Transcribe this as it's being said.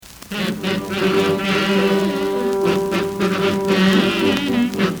Hi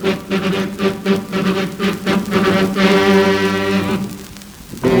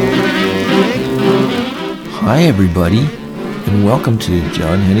everybody, and welcome to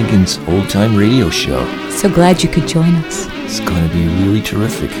John Hennigan's Old Time Radio Show. So glad you could join us. It's going to be really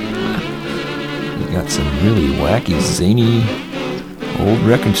terrific. We got some really wacky, zany old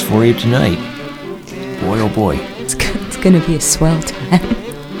records for you tonight. Boy oh boy. It's going to be a swell time.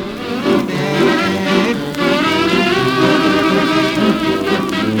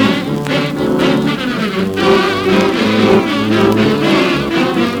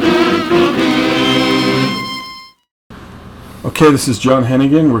 Okay, this is John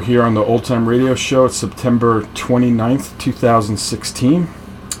Hennigan. We're here on the Old Time Radio Show. It's September 29th, 2016.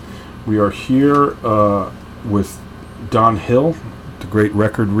 We are here with Don Hill, the great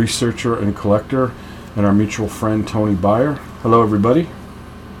record researcher and collector, and our mutual friend Tony Byers. Hello, everybody.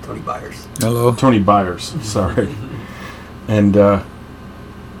 Tony Byers. Hello. Tony Byers, sorry. And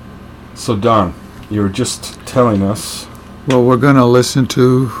so, Don, you were just telling us... Well, we're going to listen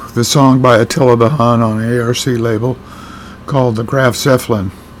to the song by Attila the Hun on ARC label, called the Graf Zeppelin.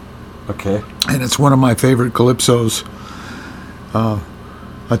 Okay. And it's one of my favorite calypsos.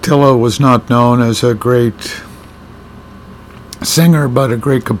 Attila was not known as a great singer, but a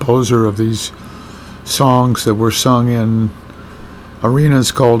great composer of these songs that were sung in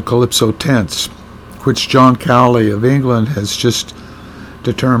arenas called calypso tents, which John Cowley of England has just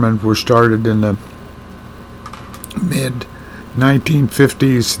determined were started in the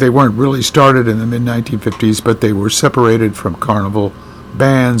mid-1950s. They weren't really started in the mid-1950s, but they were separated from carnival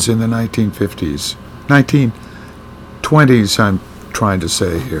bands in the 1950s. 1920s, I'm trying to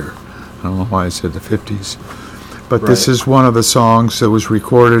say here. I don't know why I said the 50s. But This is one of the songs that was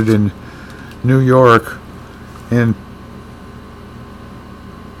recorded in New York in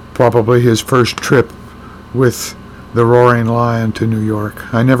probably his first trip with the Roaring Lion to New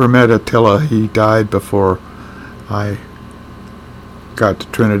York. I never met Attila. He died before I got to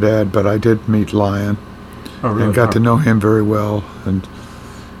Trinidad, but I did meet Lion and got to know him very well. And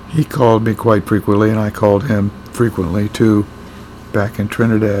he called me quite frequently, and I called him frequently too, back in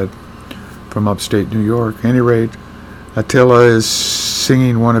Trinidad from upstate New York. At any rate, Attila is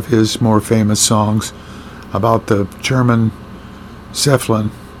singing one of his more famous songs about the German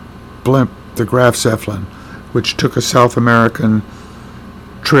Zeppelin blimp, the Graf Zeppelin, which took a South American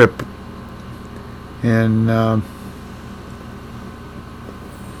trip in...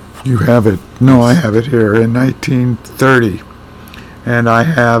 you have it. No, I have it here. In 1930. And I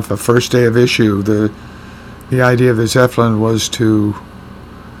have a first day of issue. The idea of the Zeppelin was to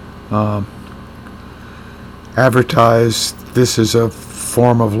advertise this as a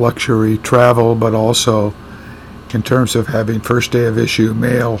form of luxury travel, but also in terms of having first day of issue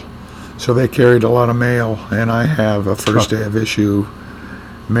mail. So they carried a lot of mail, and I have a first day of issue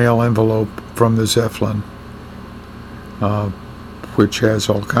mail envelope from the Zeppelin, which has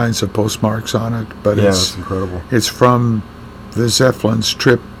all kinds of postmarks on it. But it's incredible. It's from the Zeppelin's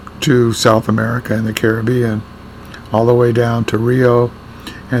trip to South America and the Caribbean, all the way down to Rio,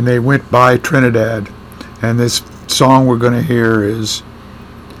 and they went by Trinidad. And this song we're going to hear is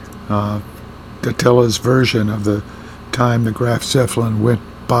Attila's version of the time the Graf Zeppelin went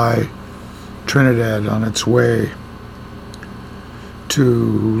by Trinidad on its way to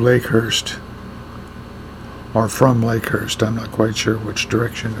Lakehurst, or from Lakehurst. I'm not quite sure which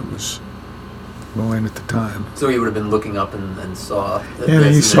direction it was going at the time. So he would have been looking up and saw that and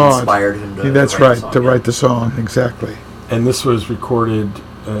he saw inspired him to that's write right, the song, to write the song, exactly. And this was recorded...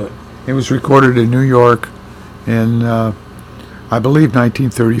 it was recorded in New York in, I believe,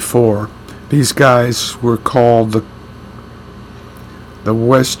 1934. These guys were called the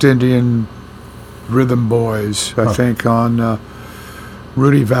West Indian Rhythm Boys, I think, on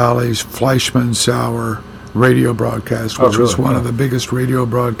Rudy Valley's Fleischmann's Hour radio broadcast, which was one of the biggest radio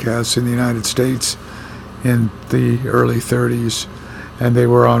broadcasts in the United States in the early 30s, and they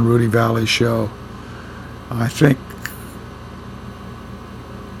were on Rudy Valley's show. I think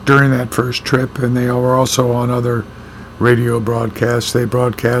during that first trip, and they were also on other radio broadcasts. They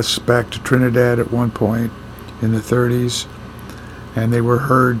broadcast back to Trinidad at one point in the 30s, and they were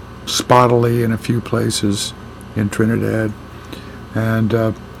heard spottily in a few places in Trinidad. And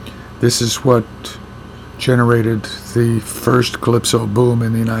this is what generated the first calypso boom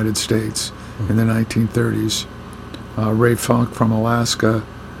in the United States in the 1930s. Ray Funk from Alaska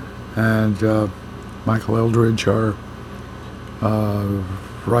and Michael Eldridge are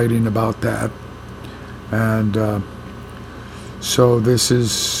writing about that. And so this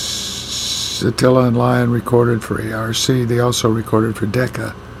is Attila and Lion recorded for ARC. They also recorded for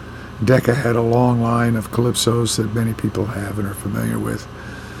Decca Decca had a long line of calypsos that many people have and are familiar with.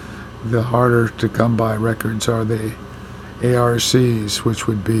 The harder to come by records are the ARCs, which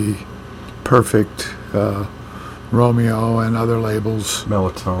would be Perfect, Romeo, and other labels.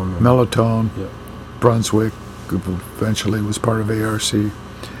 Melotone, Yeah. Brunswick, eventually was part of ARC.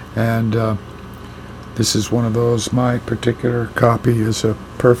 And this is one of those. My particular copy is a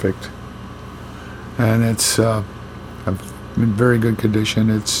Perfect. And it's in very good condition.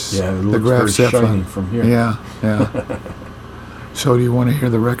 It's Yeah, it the looks Graf very Zeppelin. shiny from here. Yeah. So do you want to hear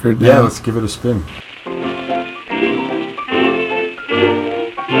the record now? Yeah, let's give it a spin.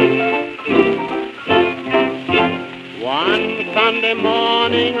 One Sunday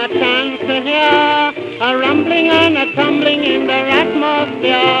morning I chanced to hear a rumbling and a tumbling in the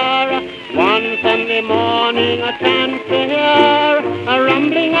atmosphere. One Sunday morning I chanced to hear a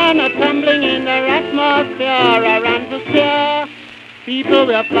rumbling and a tumbling in the atmosphere. I ran to scare. People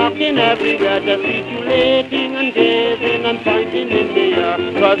were flocking everywhere, gesticulating and gazing and pointing in the air.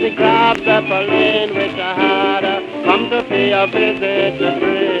 'Twas the Graf Zeppelin which I had come to pay a visit to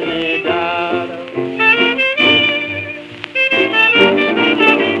Trinidad.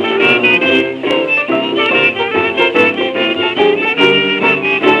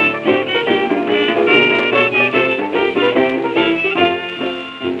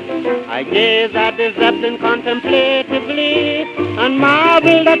 I gazed at the Zeppelin contemplatively and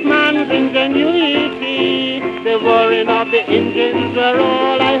marveled at man's ingenuity. The whirring of the engines were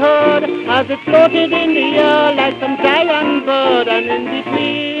all I heard as it floated in the air like some giant bird. And in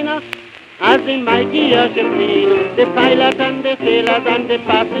between, as the mighty airship leaned, the pilot and the sailors and the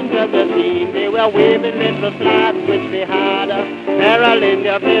passengers were seen. They were waving little flags which they had heralding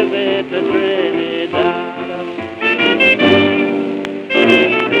their visit to Trinidad.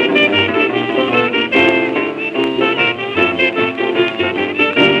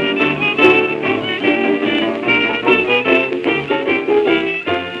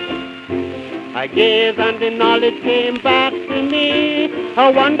 I gazed and the knowledge came back to me,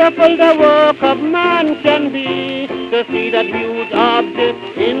 how wonderful the work of man can be. To see that huge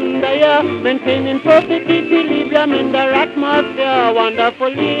object in the air, maintaining perfect equilibrium in their atmosphere,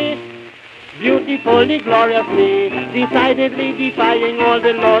 wonderfully, beautifully, gloriously, decidedly defying all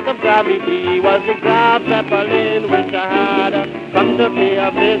the laws of gravity, was the Graf Zeppelin which I had come to pay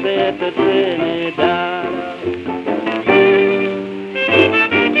a visit to Trinidad.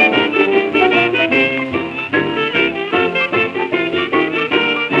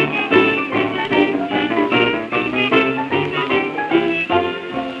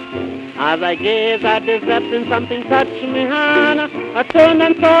 As I gazed at the Zeppelin, something touched me hand. I turned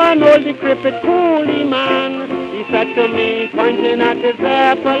and saw an old decrepit coolie man. He said to me, pointing at the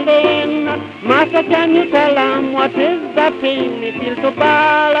Zeppelin, "Master, can you tell him what is the thing he feels so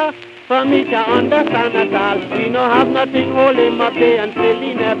bad? For me to understand at all, we no have nothing, hold him up there until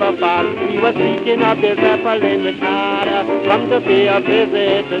he never fall." He was speaking of the Zeppelin which had come to pay a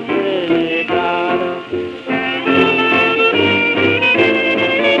visit to Trinidad.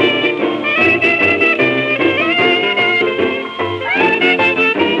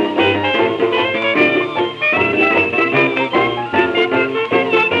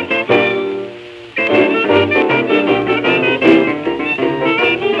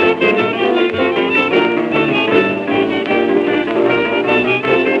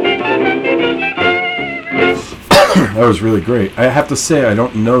 That was really great. I have to say, I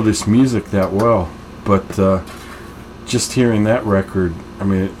don't know this music that well, but just hearing that record, I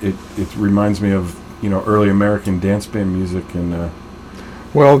mean, it reminds me of, early American dance band music, and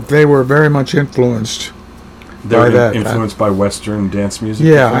Well, they were very much influenced they by were that. influenced by Western dance music.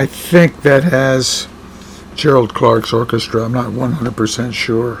 Yeah, I think that has Gerald Clark's orchestra. I'm not 100%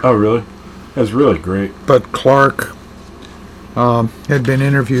 sure. Oh, really? That's really great. But Clark had been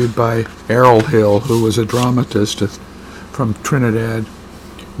interviewed by Errol Hill, who was a dramatist from Trinidad.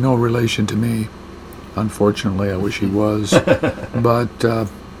 No relation to me, unfortunately. I wish he was. But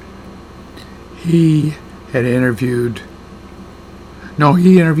he had interviewed... No,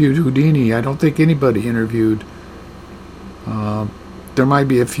 he interviewed Houdini. I don't think anybody interviewed... there might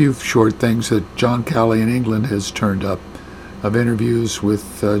be a few short things that John Calley in England has turned up of interviews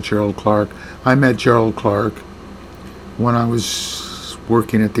with Gerald Clark. I met Gerald Clark when I was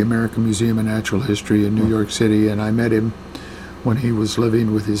working at the American Museum of Natural History in New York City, and I met him when he was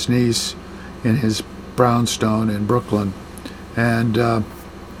living with his niece in his brownstone in Brooklyn. And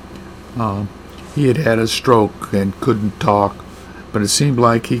he had had a stroke and couldn't talk, but it seemed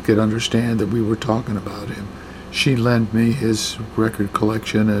like he could understand that we were talking about him. She lent me his record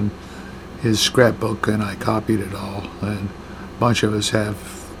collection and his scrapbook, and I copied it all. And a bunch of us have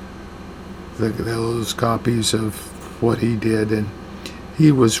those copies of what he did, and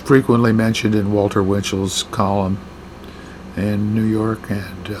he was frequently mentioned in Walter Winchell's column in New York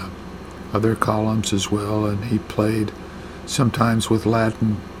and other columns as well, and he played sometimes with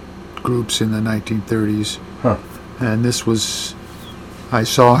Latin groups in the 1930s. Huh. And this was, I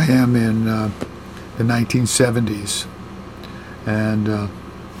saw him in the 1970s, and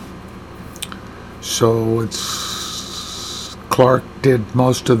so it's Clark did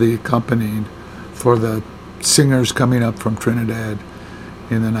most of the accompanying for the singers coming up from Trinidad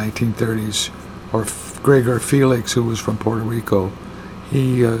in the 1930s, or Gregor Felix, who was from Puerto Rico.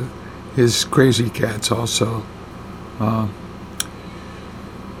 He his Crazy Cats also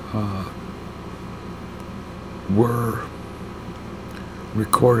were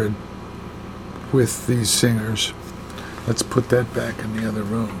recorded with these singers. Let's put that back in the other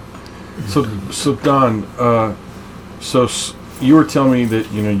room. So Don, you were telling me that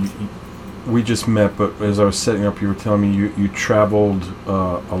we just met, but as I was setting up, you were telling me you traveled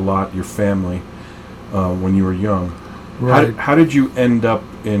a lot, your family, when you were young. Right. How did you end up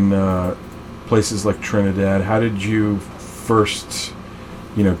in places like Trinidad? How did you first,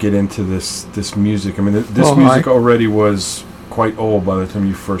 get into this music? I mean, this music already was quite old by the time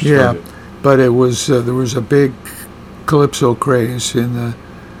you first heard it. But it was there was a big calypso craze in the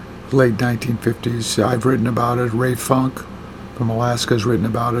late 1950s. I've written about it. Ray Funk from Alaska has written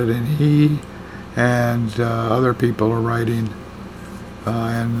about it, and he and other people are writing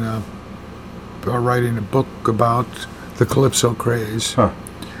are writing a book about the calypso craze. Huh.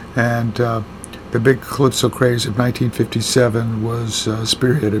 And the big calypso craze of 1957 was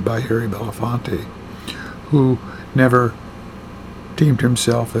spearheaded by Harry Belafonte, who never deemed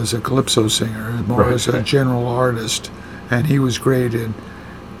himself as a calypso singer, more as a general artist. And he was great in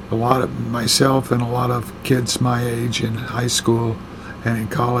a lot of, myself and a lot of kids my age in high school and in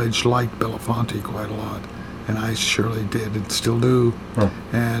college liked Belafonte quite a lot. And I surely did and still do. Huh.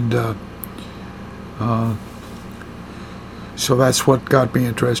 And so that's what got me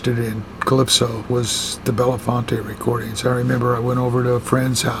interested in calypso, was the Belafonte recordings. I remember I went over to a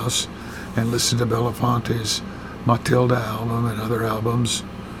friend's house and listened to Belafonte's Matilda album and other albums,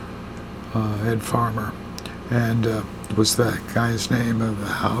 Ed Farmer. And it was the guy's name of the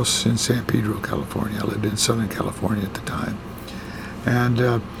house in San Pedro, California. I lived in Southern California at the time. And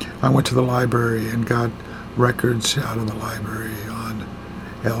I went to the library and got records out of the library on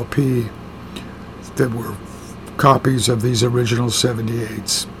LP that were copies of these original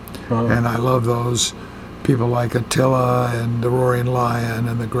 78s. Oh. And I love those. People like Attila and the Roaring Lion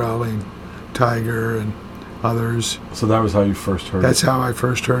and the Growling Tiger and others. So that was how you first heard That's it? how I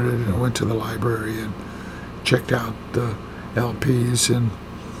first heard it. And I went to the library and checked out the LPs and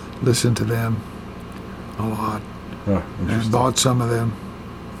listened to them a lot. Yeah, And bought some of them.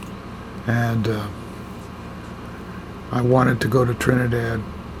 And I wanted to go to Trinidad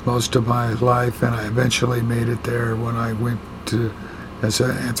most of my life, and I eventually made it there when I went to, as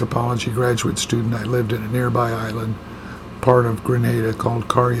an anthropology graduate student. I lived in a nearby island, part of Grenada, called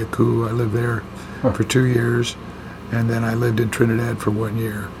Carriacou. I lived there for 2 years, and then I lived in Trinidad for 1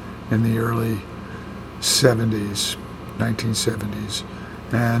 year in the early 70s, 1970s.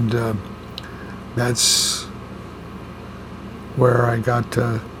 And that's where I got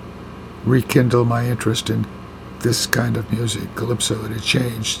to rekindle my interest in this kind of music, calypso. It had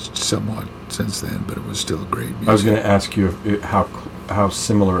changed somewhat since then, but it was still great music. I was going to ask you how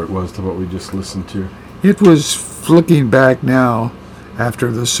similar it was to what we just listened to. It was, looking back now, after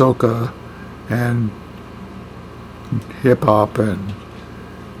the soca and hip-hop and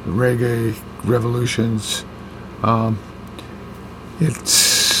reggae revolutions,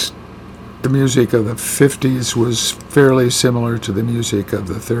 it's the music of the 50s was fairly similar to the music of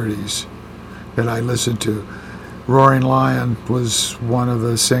the 30s that I listened to. Roaring Lion was one of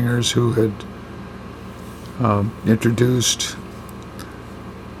the singers who had introduced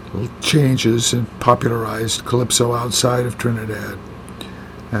changes and popularized calypso outside of Trinidad.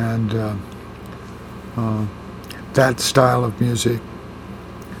 And that style of music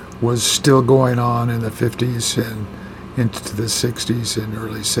was still going on in the 50s and into the 60s and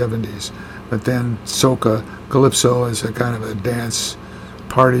early 70s. But then soca, calypso as a kind of a dance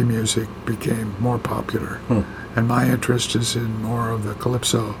party music became more popular. And my interest is in more of the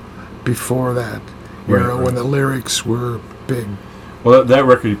calypso before that era, when the lyrics were big. Well, that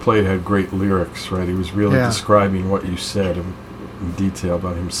record you played had great lyrics, right? He was really describing what you said in detail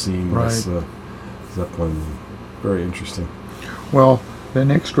about him seeing this Zeppelin. Very interesting. Well, the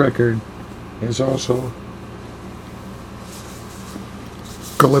next record is also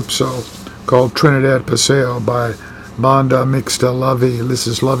calypso, called Trinidad Paseo by Banda Mixta Lovey. This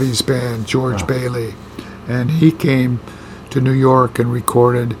is Lovey's band, George Bailey. And he came to New York and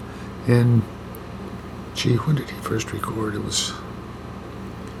recorded in, when did he first record?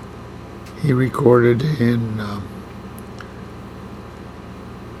 He recorded in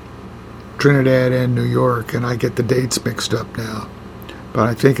Trinidad and New York, and I get the dates mixed up now. But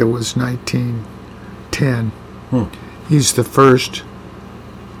I think it was 1910. He's the first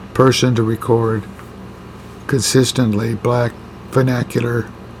person to record consistently black vernacular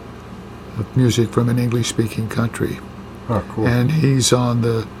of music from an English-speaking country. Oh, cool. And he's on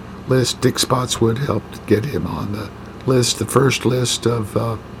the list. Dick Spotswood helped get him on the list, the first list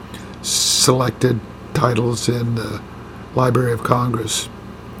of selected titles in the Library of Congress.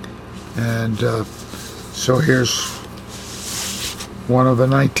 And so here's one of the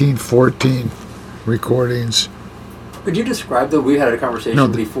 1914 recordings. Could you describe, though, we had a conversation No,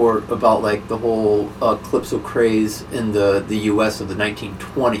 before about like the whole calypso craze in the U.S. of the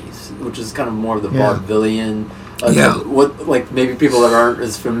 1920s, which is kind of more of the vaudevillian. What, like, maybe people that aren't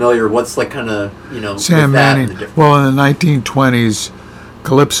as familiar, what's like kind of, Sam with that Manning. and the Well, in the 1920s,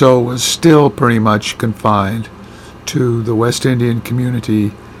 calypso was still pretty much confined to the West Indian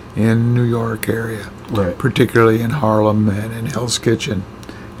community in New York area, Right. particularly in Harlem and in Hell's Kitchen.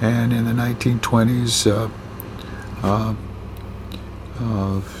 And in the 1920s,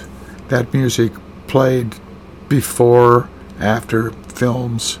 that music played before, after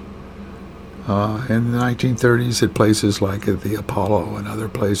films. In the 1930s at places like at the Apollo and other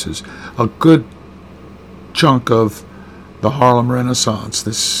places. A good chunk of the Harlem Renaissance,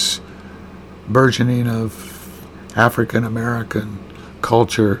 this burgeoning of African American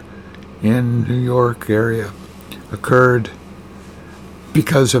culture in New York area, occurred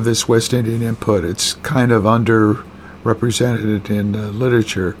because of this West Indian input. It's kind of underrepresented in the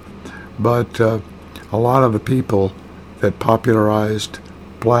literature, but a lot of the people that popularized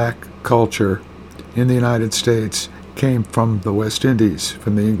black culture in the United States came from the West Indies,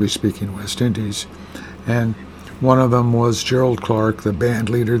 from the English-speaking West Indies. And one of them was Gerald Clark, the band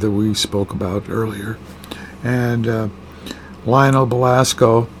leader that we spoke about earlier. And Lionel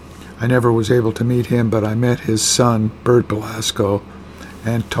Belasco, I never was able to meet him, but I met his son, Bert Belasco,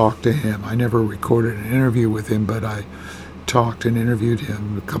 and talked to him. I never recorded an interview with him, but I talked and interviewed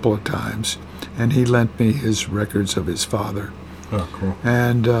him a couple of times, and he lent me his records of his father. Oh, cool.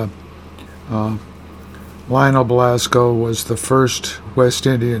 And Lionel Belasco was the first West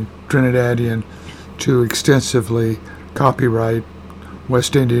Indian Trinidadian to extensively copyright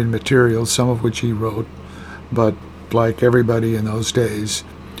West Indian material, some of which he wrote, but like everybody in those days,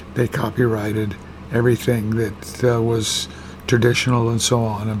 they copyrighted everything that was traditional and so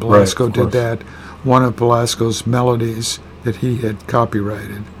on, and Belasco Right, did that. One of Belasco's melodies that he had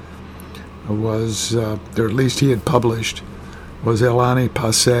copyrighted was, or at least he had published, was Elani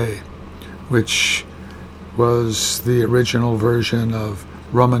Passe, which was the original version of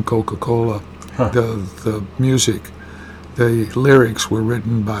Rum and Coca-Cola. The music, the lyrics were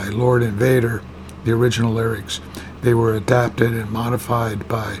written by Lord Invader, the original lyrics. They were adapted and modified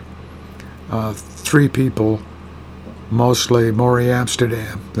by three people, mostly Maury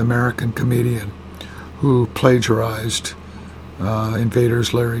Amsterdam, the American comedian, who plagiarized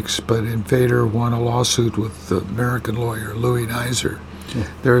Invader's lyrics, but Invader won a lawsuit with the American lawyer Louis Nizer. Yeah.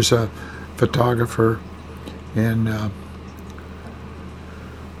 There's a photographer in,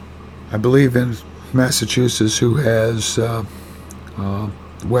 I believe in Massachusetts, who has a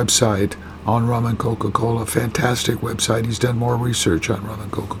website on Rum and Coca-Cola, fantastic website. He's done more research on Rum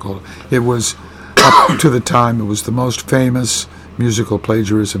and Coca-Cola. It was, up to the time, it was the most famous musical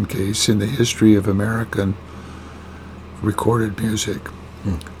plagiarism case in the history of American recorded music.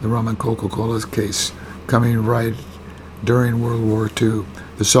 The Rum and Coca-Cola case, coming right during World War II.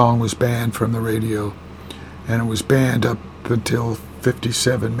 The song was banned from the radio, and it was banned up until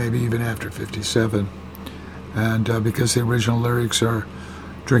 57, maybe even after 57. And because the original lyrics are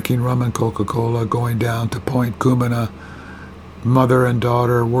drinking rum and Coca-Cola, going down to Point Cumana, mother and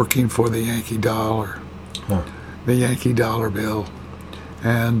daughter working for the Yankee dollar, the Yankee dollar bill.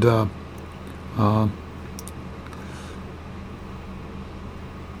 And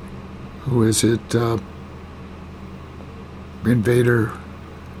who is it? Invader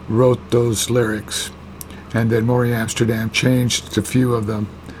wrote those lyrics, and then Maury Amsterdam changed a few of them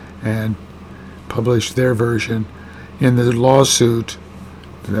and published their version. In the lawsuit,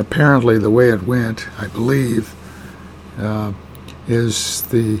 apparently the way it went, I believe, is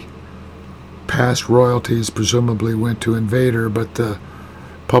the past royalties presumably went to Invader, but the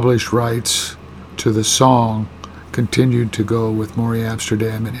published rights to the song continued to go with Maury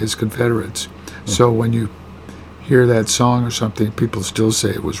Amsterdam and his Confederates. So when you hear that song or something, people still say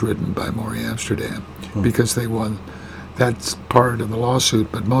it was written by Maury Amsterdam because they won. That's part of the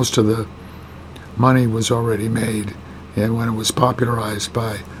lawsuit, but most of the money was already made, and when it was popularized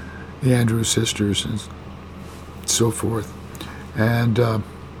by the Andrews Sisters and so forth. And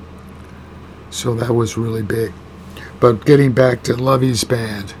so that was really big. But getting back to Lovey's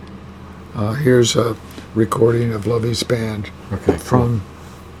band, here's a recording of Lovey's band from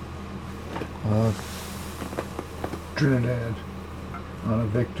Trinidad on a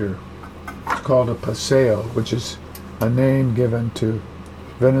Victor. It's called a Paseo, which is a name given to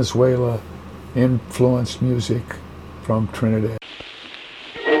Venezuela-influenced music from Trinidad.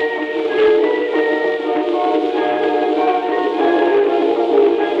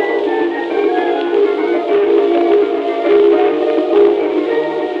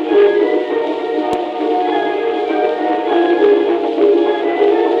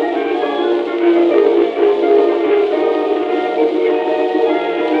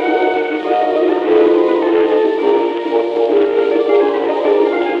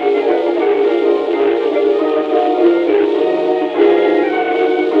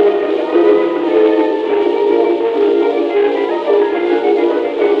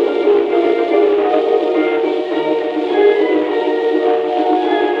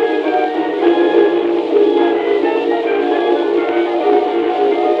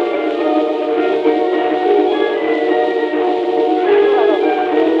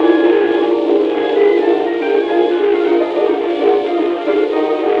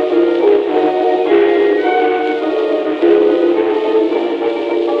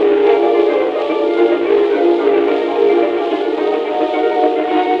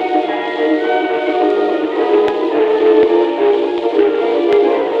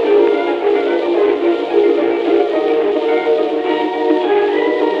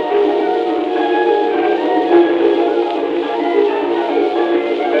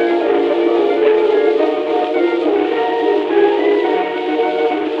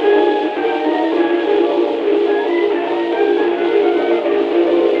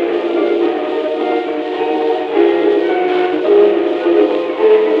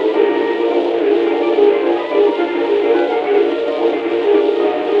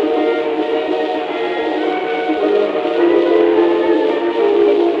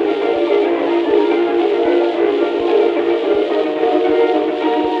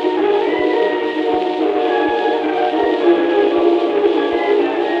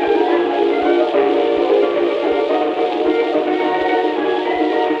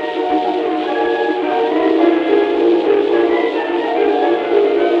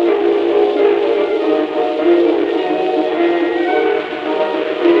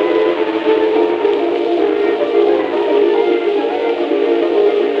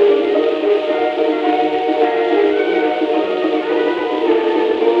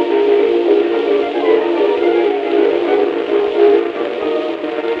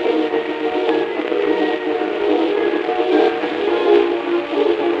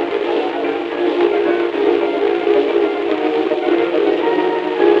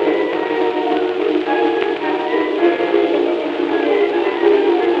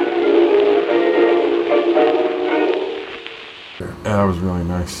 That was really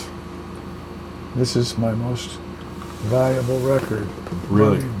nice. This is my most valuable record.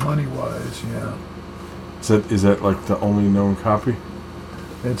 Really? Money-wise, yeah. Is that like the only known copy?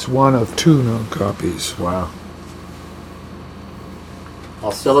 It's one of 2 known copies. Wow.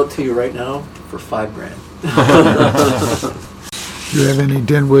 I'll sell it to you right now for $5,000. Do you have any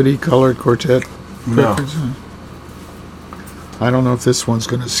Dinwiddie colored quartet No. records? I don't know if this one's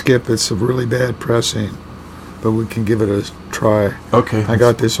going to skip. It's a really bad pressing, but we can give it a try. Okay. I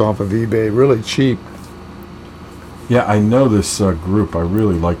got this off of eBay, really cheap. Yeah, I know this group. I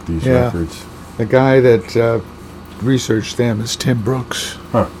really like these Yeah. records. The guy that researched them is Tim Brooks.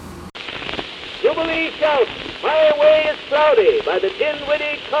 Huh. Jubilee Shout, My Way is Cloudy by the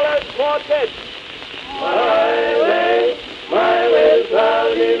Dinwiddie Colored Quartet. My way is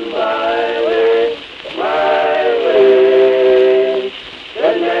cloudy, my way.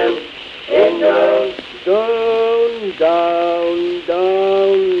 Send them angels down,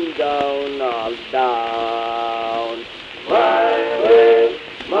 all down. My way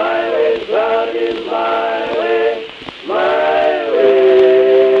is cloudy, my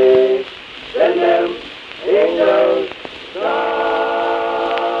way. Send them angels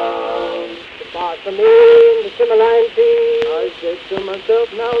down. The parson in the Cimmerline tree. I said to myself,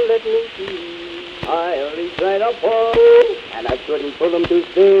 now let me see. I'll reach right up home, and I couldn't pull them to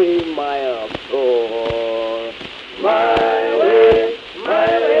stay my after. My way,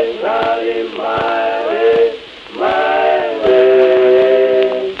 cloudy, my way.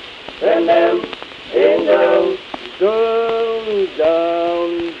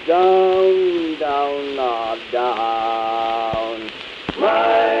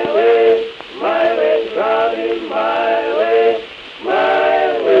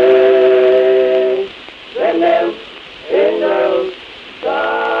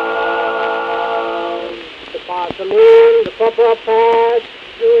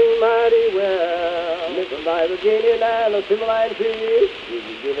 the Cymbeline tree.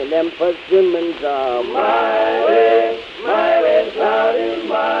 He's giving them persimmons my way, cloudy,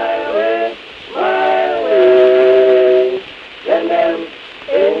 my way, my way. Send them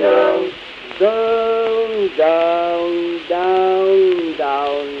angels down, down, down,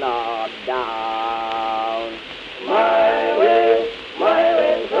 down, not down. My way,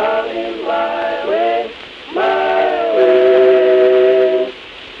 cloudy, my way, my way.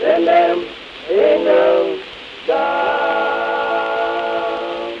 Send them angels down.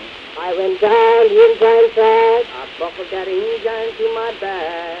 I went down the incline side. I buckled that engine to my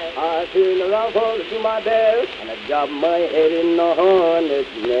back. I turned around to my belt, and I dropped my head in the hornet's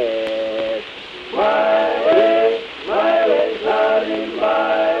nest. My way, cloudy,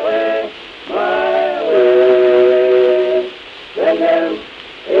 my way, my way. Send them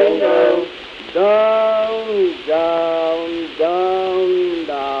angels down, down, down,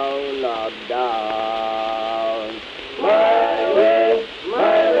 down, up, down. My way,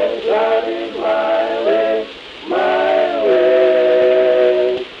 cloudy, my way, my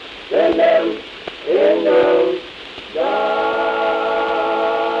way. Send them angels down.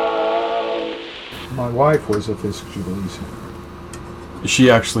 My wife was a Fitzjubilee singer.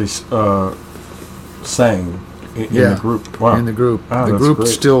 She actually sang in the group. Wow. In the group. Oh, the that's group's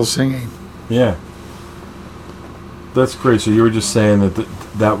great. still singing. Yeah. That's great. So you were just saying that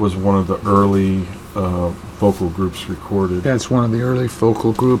that was one of the early vocal groups recorded. That's one of the early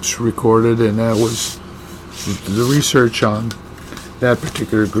vocal groups recorded, and that was the research on that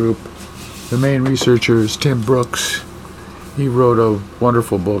particular group. The main researcher is Tim Brooks. He wrote a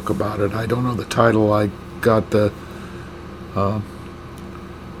wonderful book about it. I don't know the title. I got the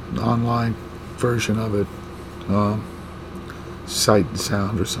online version of it, Sight and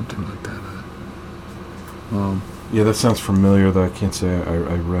Sound or something like that. Yeah, that sounds familiar, though I can't say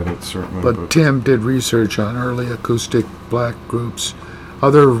I read it, certainly. But Tim did research on early acoustic black groups.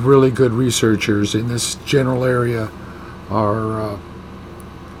 Other really good researchers in this general area are,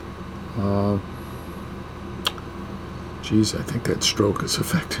 I think that stroke has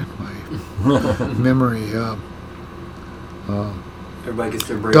affected my memory. Everybody gets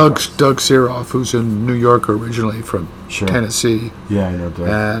their break. Doug Seroff, who's in New York originally from Tennessee. Yeah, I know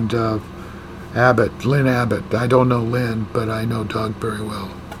Doug. And Lynn Abbott. I don't know Lynn, but I know Doug very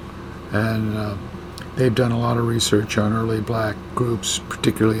well. And they've done a lot of research on early black groups,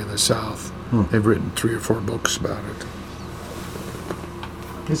 particularly in the South. They've written 3 or 4 books about it.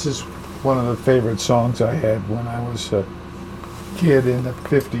 This is one of the favorite songs I had when I was a kid in the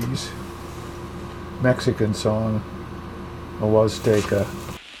 50s. Mexican song, a Huasteca.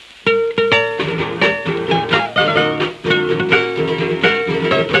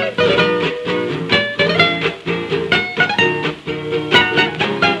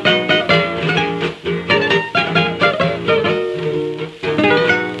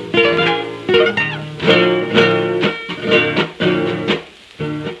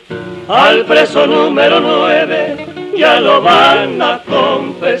 Al preso número 9 ya lo van a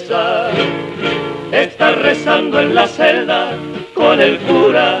confesar. Está rezando en la celda con el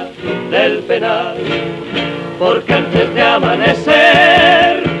cura del penal. Porque antes de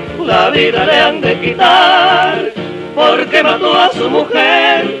amanecer la vida le han de quitar. Porque mató a su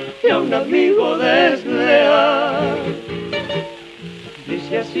mujer y a un amigo desleal.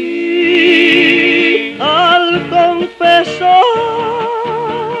 Dice así al confesor: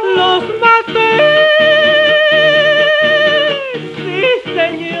 los maté, sí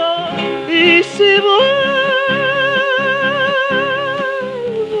señor, y si vuelvo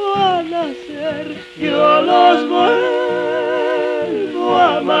a nacer, yo los vuelvo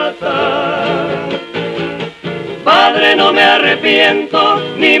a matar. Padre, no me arrepiento,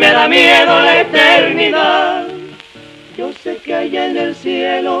 ni me da miedo la eternidad. Yo sé que allá en el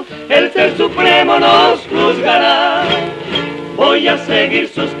cielo el Ser Supremo nos juzgará. Voy a seguir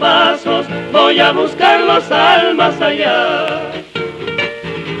sus pasos, voy a buscar los almas allá.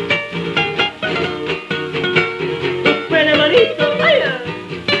 ¡Pele, manito, vaya!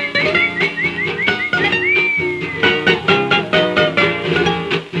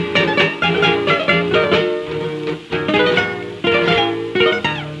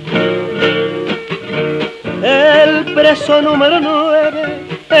 El preso número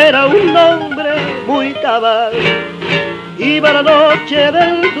 9 era un hombre muy cabal. Iba la noche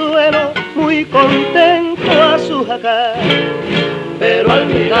del duelo muy contento a su jacal. Pero al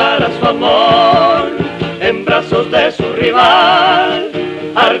mirar a su amor en brazos de su rival,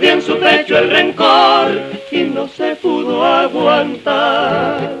 ardía en su pecho el rencor y no se pudo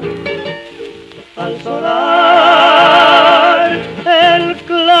aguantar. Al sonar el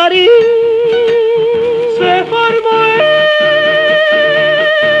clarín se formó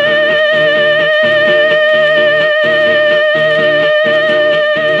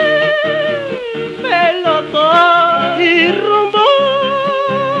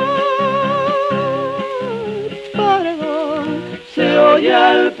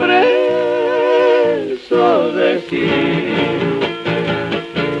el preso decir.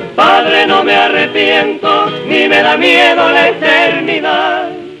 Padre, no me arrepiento, ni me da miedo la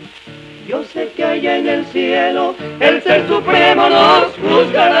eternidad. Yo sé que allá en el cielo el Ser Supremo nos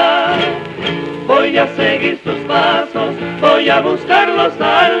juzgará. Voy a seguir tus pasos, voy a buscar los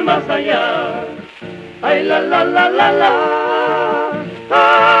almas allá. Ay, la, la, la, la, la.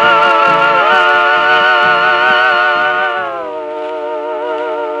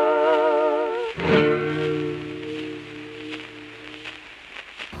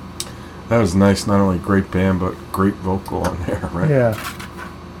 That was nice. Not only great band, but great vocal on there, right? Yeah.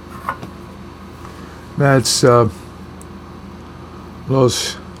 That's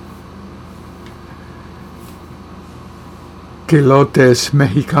Los Quilotes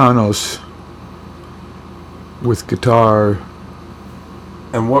Mexicanos with guitar.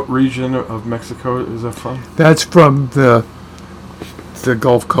 And what region of Mexico is that from? That's from the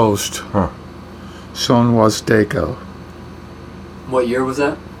Gulf Coast. Huh. Son Huasteco. What year was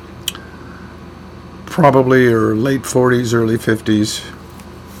that? Probably or late 40s, early 50s.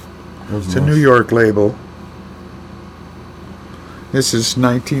 It's a New York label. This is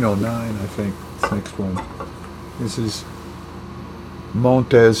 1909, I think. This next one. This is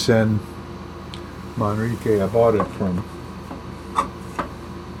Montes and Manrique. I bought it from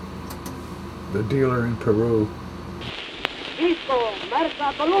the dealer in Peru. Disco,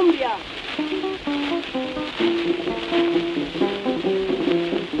 Marca Colombia.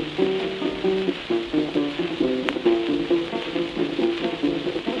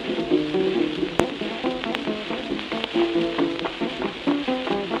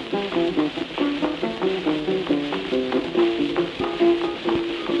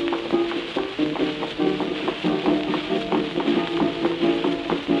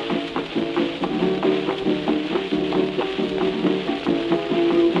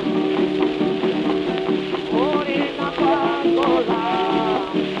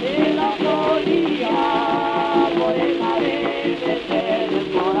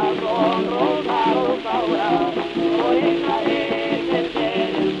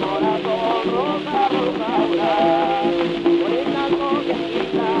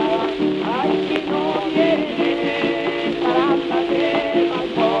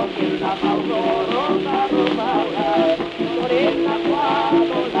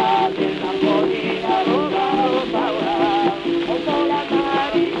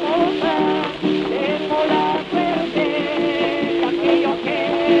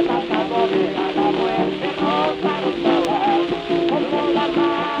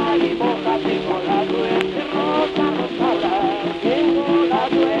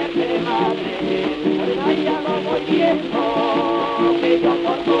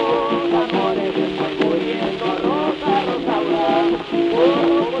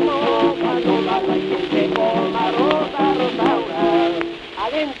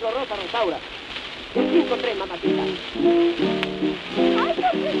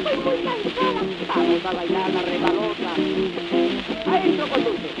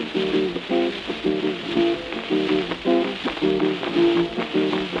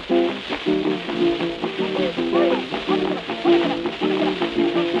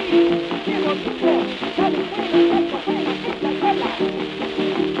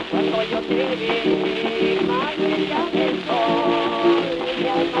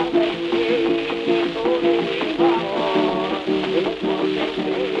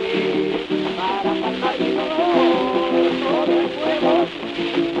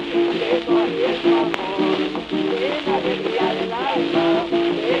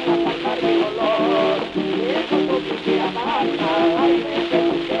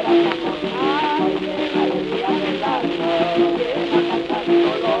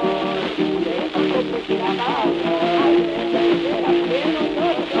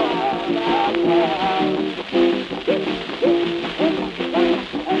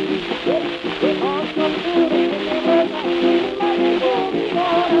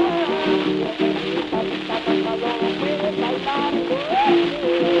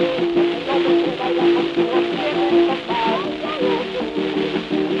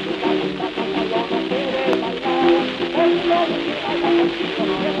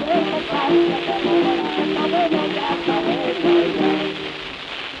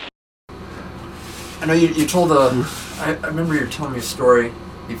 I know you told I remember you were telling me a story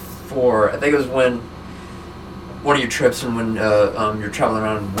before. I think it was when one of your trips and when you're traveling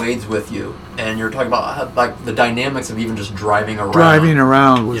around Wade's with you, and you're talking about how, like the dynamics of even just driving around. Driving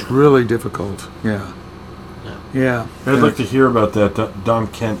around was really difficult. Yeah. I'd like to hear about that. Don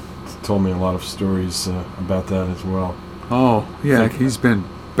Kent told me a lot of stories about that as well. Oh, yeah, he's been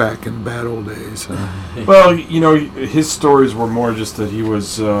back in bad old days. Well, his stories were more just that he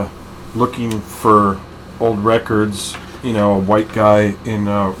was looking for old records, a white guy in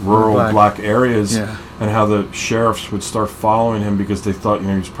rural black areas, and how the sheriffs would start following him because they thought, he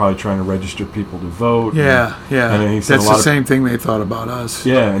was probably trying to register people to vote. Yeah. And then he said that's the same thing they thought about us.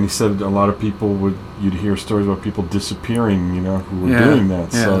 Yeah, and he said a lot of people you'd hear stories about people disappearing, who were doing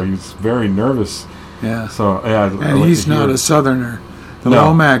that. Yeah. So he was very nervous. Yeah. So and he's not a Southerner. The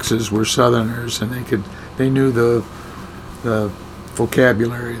Lomaxes were Southerners, and they knew the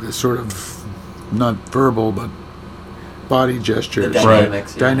vocabulary, the sort of not verbal but body gestures, the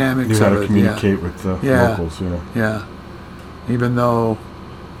dynamics, dynamics knew how of to it. communicate with the locals. Yeah. Even though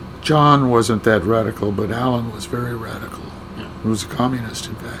John wasn't that radical, but Alan was very radical. Yeah. He was a communist,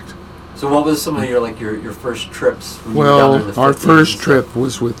 in fact. So what was some of your first trips? When Well, you were down in the our 50s first and trip stuff?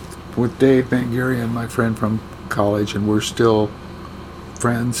 was with Dave Bangurian, my friend from college, and we're still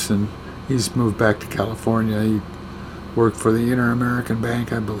friends, and he's moved back to California. He worked for the Inter-American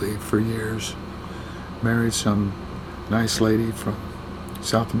Bank, I believe, for years. Married some nice lady from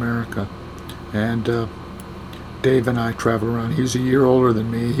South America. And Dave and I travel around. He's a year older than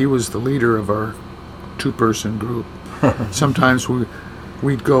me. He was the leader of our two-person group. Sometimes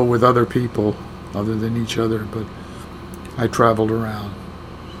we'd go with other people other than each other, but I traveled around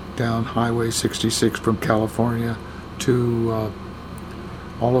down Highway 66 from California to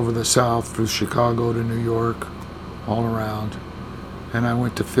all over the South, through Chicago to New York, all around. And I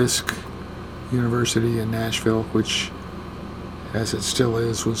went to Fisk University in Nashville, which, as it still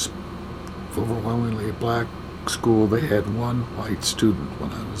is, was overwhelmingly a black school. They had one white student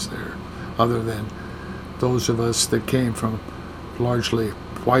when I was there, other than those of us that came from largely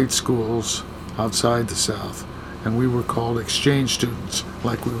white schools outside the South. And we were called exchange students,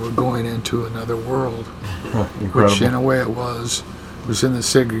 like we were going into another world, which in a way it was. It was in the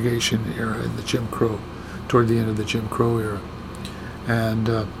segregation era, in the Jim Crow, toward the end of the Jim Crow era.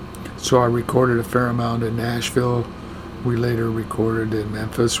 And so I recorded a fair amount in Nashville. We later recorded in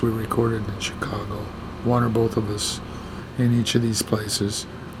Memphis. We recorded in Chicago. One or both of us in each of these places.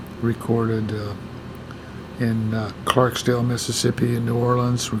 Recorded in Clarksdale, Mississippi, in New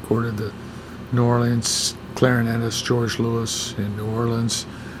Orleans. Recorded the New Orleans clarinetist George Lewis in New Orleans.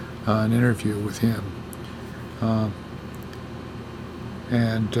 An interview with him.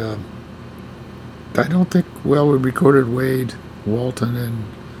 And I don't think, we recorded Wade Walton in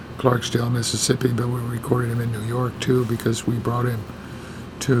Clarksdale, Mississippi, but we recorded him in New York too, because we brought him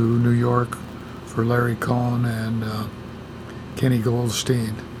to New York for Larry Cohn and Kenny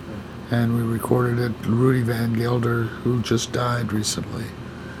Goldstein. And we recorded at Rudy Van Gelder, who just died recently,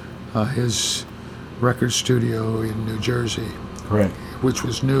 his record studio in New Jersey, Right. which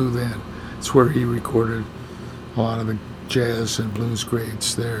was new then. It's where he recorded a lot of the jazz and blues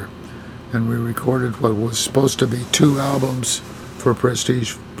greats there. And we recorded what was supposed to be 2 albums for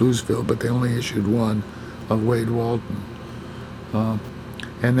Prestige Bluesville, but they only issued one, of Wade Walton.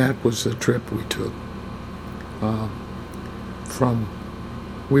 And that was the trip we took.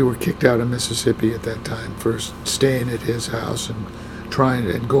 We were kicked out of Mississippi at that time for staying at his house and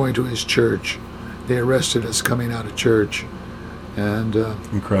going to his church. They arrested us coming out of church. And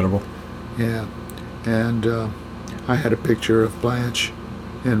Incredible. yeah, and I had a picture of Blanche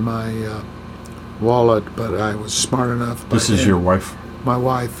in my wallet, but I was smart enough. This is your wife? My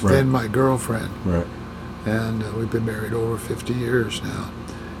wife, Right. then my girlfriend. Right. And we've been married over 50 years now.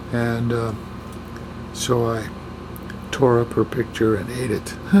 And so I tore up her picture and ate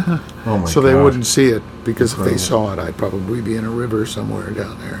it. Oh my So they God. wouldn't see it, because Incredible. if they saw it, I'd probably be in a river somewhere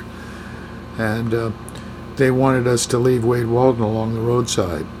down there. And they wanted us to leave Wade Walton along the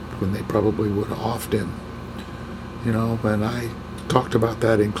roadside when they probably would have offed him. And I talked about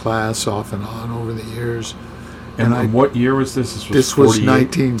that in class off and on over the years. And what year was this? This was 48?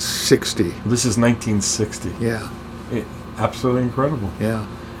 1960. This is 1960. Yeah, Absolutely incredible. yeah.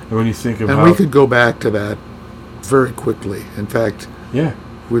 And when you think of And how... we could go back to that very quickly. In fact, Yeah.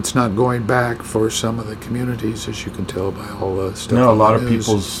 it's not going back for some of the communities, as you can tell by all the stuff. No, a on lot the of news.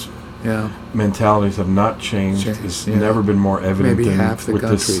 people's Yeah, mentalities have not changed. Changed, It's yeah. never been more evident Maybe than half the with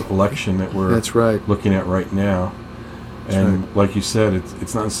this country. election that we're that's right. looking at right now. And right. like you said,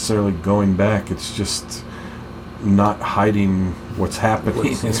 it's not necessarily going back. It's just not hiding what's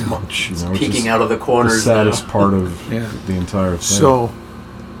happening as much. Which Peeking is out of the the corners. saddest now. part of Yeah. the entire thing. So,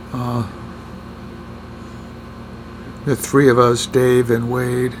 the 3 of us, Dave and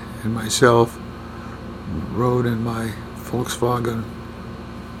Wade and myself, rode in my Volkswagen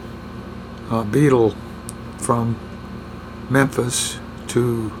Beetle from Memphis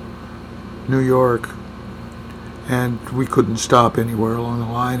to New York. And we couldn't stop anywhere along the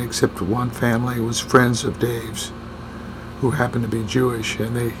line except one family was friends of Dave's who happened to be Jewish,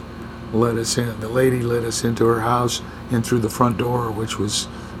 and they let us in. The lady let us into her house in through the front door, which was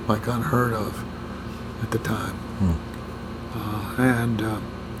like unheard of at the time. And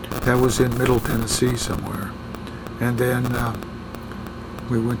that was in Middle Tennessee somewhere. And then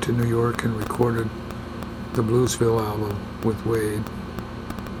we went to New York and recorded the Bluesville album with Wade.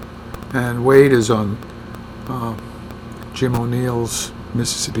 And Wade is on Jim O'Neill's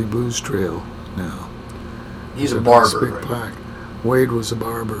Mississippi Blues Trail now. He's a There's barber, nice big right? plaque. Wade was a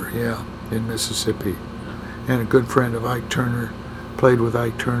barber, yeah, in Mississippi. And a good friend of Ike Turner, played with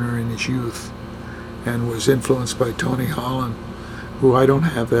Ike Turner in his youth, and was influenced by Tony Holland, who I don't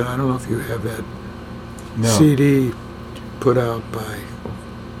have that. I don't know if you have that CD put out by,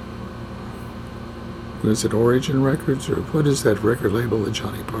 was it Origin Records, or what is that record label that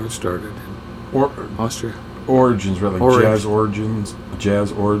Johnny Parr started in Austria? Origins, right? Like Jazz Origins,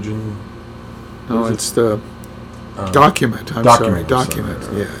 Jazz Origin. No, What is it's the Document. I'm sorry, Document.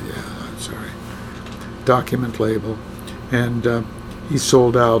 Yeah, I'm sorry. Document label, and he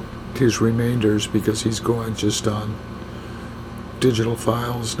sold out his remainders because he's going just on digital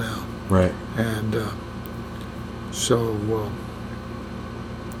files now. Right. And so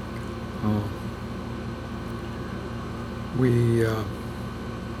we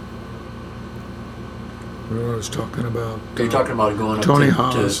what I was talking about. You're talking about going up Tony to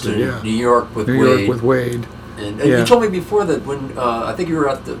Hollister, yeah. New York with New Wade. York with Wade. And Yeah. you told me before that when I think you were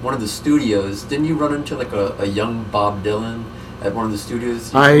at one of the studios, didn't you run into like a young Bob Dylan at one of the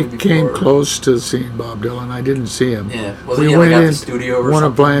studios? I came close to seeing Bob Dylan. I didn't see him. Yeah, wasn't he like at the studio or one something?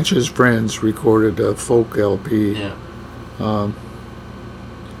 of Blanche's friends recorded a folk LP. Yeah.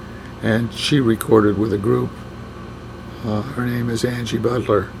 And she recorded with a group. Her name is Angie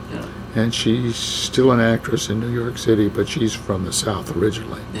Butler. Yeah. And she's still an actress in New York City, but she's from the South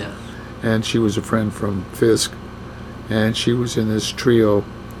originally. Yeah. And she was a friend from Fisk. And she was in this trio.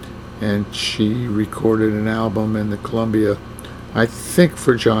 And she recorded an album in the Columbia, I think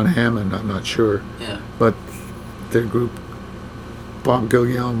for John Hammond, I'm not sure. Yeah. But the group, Bob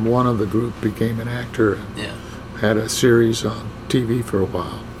Gilliam, one of the group, became an actor and Yeah. had a series on TV for a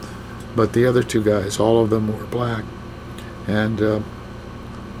while. But the other two guys, all of them were black. And,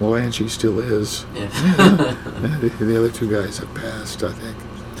 well, Angie still is. Yeah. The other two guys have passed, I think.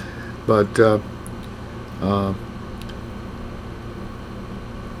 But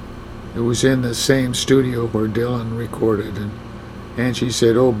it was in the same studio where Dylan recorded. And Angie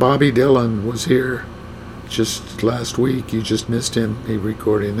said, "Oh, Bobby Dylan was here just last week. You just missed him. He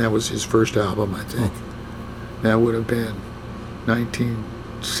recorded." And that was his first album, I think. That would have been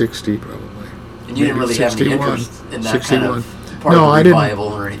 1960, probably. And you didn't really have any 61, interest in that 61. kind of part No, of the I didn't. revival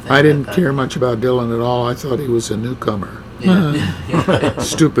or anything? I didn't like care much about Dylan at all. I thought he was a newcomer. Yeah.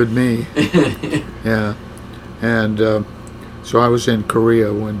 Stupid me. Yeah. And so I was in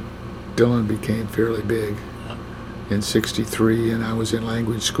Korea when Dylan became fairly big in 63, and I was in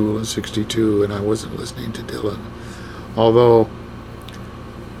language school in 62, and I wasn't listening to Dylan. Although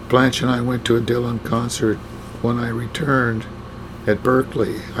Blanche and I went to a Dylan concert when I returned at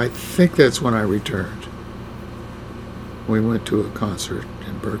Berkeley. I think that's when I returned. We went to a concert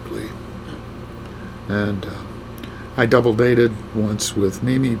in Berkeley. And I double dated once with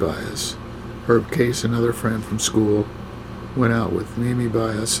Mimi Bias. Herb Case, another friend from school, went out with Mimi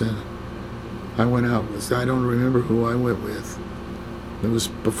Bias, and I went out with, I don't remember who I went with. It was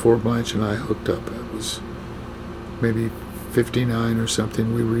before Blanche and I hooked up. It was maybe 59 or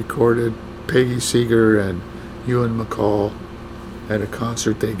something. We recorded Peggy Seeger and Ewan McCall at a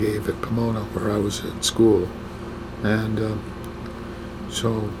concert they gave at Pomona where I was at school. And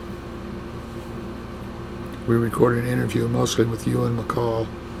so we recorded an interview mostly with Ewan McCall.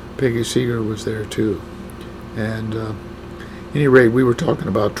 Peggy Seeger was there too. And at any rate, we were talking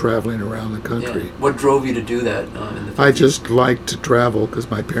about traveling around the country. Yeah. What drove you to do that in the 50s? I just liked to travel because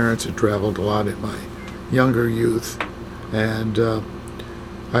my parents had traveled a lot in my younger youth. And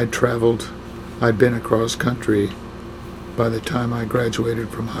I'd traveled, I'd been across country by the time I graduated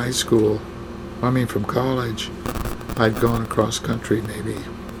from high school. From college. I'd gone across country maybe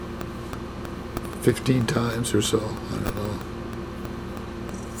 15 times or so, I don't know.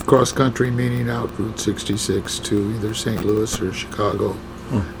 Cross country meaning out Route 66 to either St. Louis or Chicago,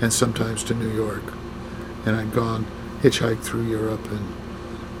 and sometimes to New York. And I'd gone hitchhiked through Europe and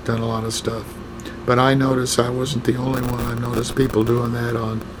done a lot of stuff. But I noticed I wasn't the only one. I noticed people doing that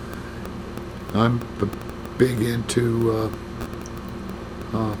on, I'm big into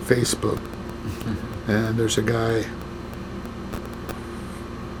Facebook. And there's a guy,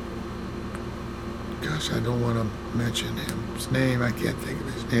 gosh, I don't want to mention his name. I can't think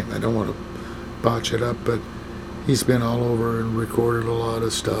of his name. I don't want to botch it up, but he's been all over and recorded a lot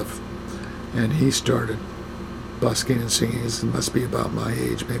of stuff. And he started busking and singing. He must be about my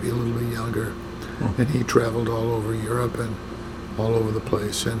age, maybe a little bit younger. And he traveled all over Europe and all over the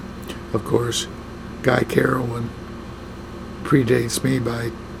place. And, of course, Guy Carrowan predates me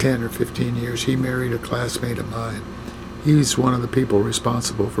by 10 or 15 years. He married a classmate of mine. He's one of the people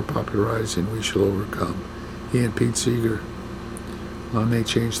responsible for popularizing We Shall Overcome. He and Pete Seeger. They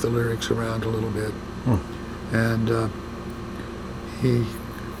changed the lyrics around a little bit. And he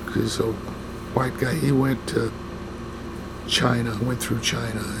is a white guy. He went to China, went through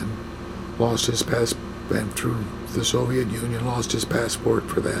China and lost his and through the Soviet Union, lost his passport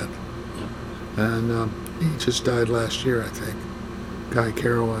for that. And he just died last year, I think. Guy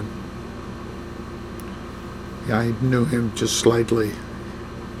Carrowan. Yeah, I knew him just slightly.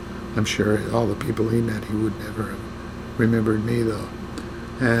 I'm sure all the people he met, he would never have remembered me, though.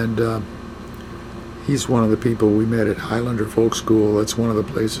 And he's one of the people we met at Highlander Folk School. That's one of the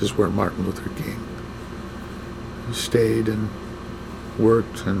places where Martin Luther King stayed and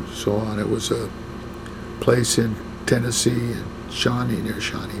worked and so on. It was a place in Tennessee, near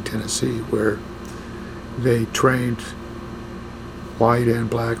Shawnee, Tennessee, where they trained white and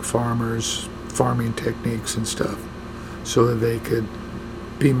black farmers, farming techniques and stuff, so that they could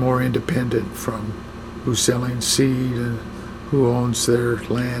be more independent from who's selling seed and who owns their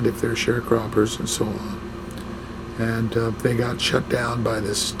land if they're sharecroppers and so on. And they got shut down by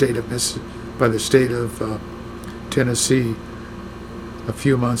the state of Tennessee a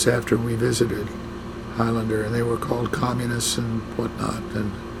few months after we visited Highlander, and they were called communists and whatnot,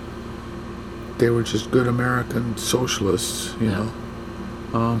 and they were just good American socialists, you know.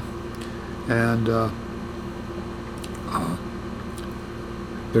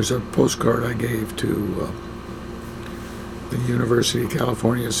 There's a postcard I gave to the University of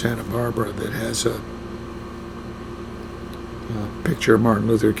California, Santa Barbara, that has a picture of Martin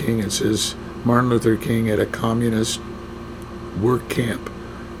Luther King. It says, Martin Luther King at a communist work camp.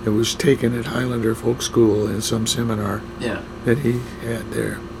 It was taken at Highlander Folk School in some seminar that he had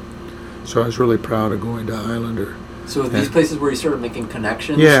there. So I was really proud of going to Highlander. So these places where you started making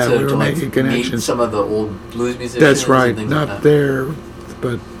connections? Yeah, to, we were making connections. Meet some of the old blues musicians? That's right. And things Not like that. there,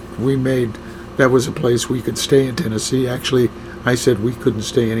 but that was a place we could stay in Tennessee. Actually, I said we couldn't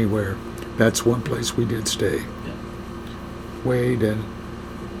stay anywhere. That's one place we did stay. Yeah. Wade and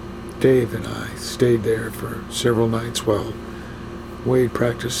Dave and I stayed there for several nights while Wade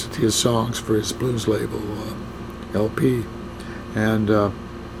practiced his songs for his blues label, LP. And at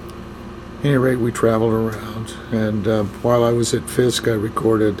any rate, we traveled around. And while I was at Fisk, I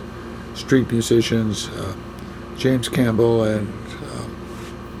recorded street musicians, James Campbell and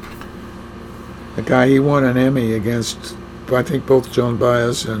a guy, he won an Emmy against, I think, both Joan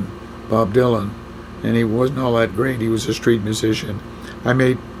Baez and Bob Dylan. And he wasn't all that great. He was a street musician. I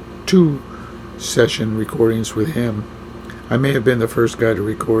made 2 session recordings with him. I may have been the first guy to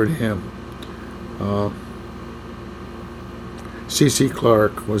record him. C.C.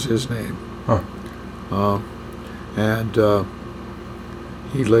 Clark was his name. And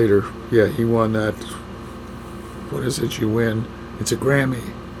he later, he won that, what is it you win? It's a Grammy.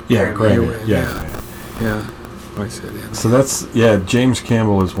 Yeah, Grammy. Yeah. I said him. So that's, James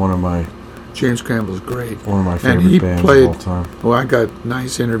Campbell is one of my... James Campbell's great. One of my favorite and he bands played, of all time. Well, I got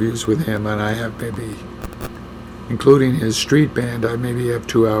nice interviews with him, and I have maybe, including his street band, I maybe have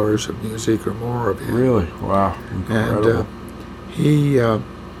 2 hours of music or more of him. Really? Wow. Incredible. And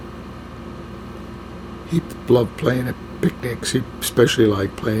he loved playing at picnics. He especially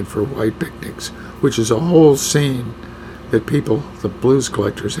liked playing for white picnics, which is a whole scene that the blues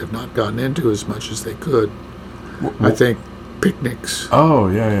collectors, have not gotten into as much as they could. I think picnics. Oh,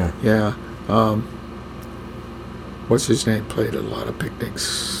 yeah. Yeah. What's his name? Played a lot of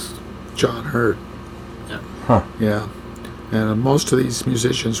picnics. John Hurt. Yeah. Huh. Yeah. And most of these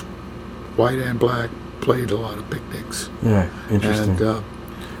musicians, white and black, played a lot of picnics. Yeah, interesting. And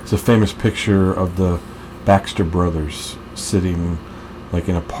it's a famous picture of the Baxter Brothers sitting like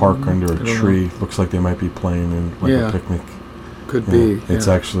in a park under a tree. Looks like they might be playing in a picnic. Could be. It's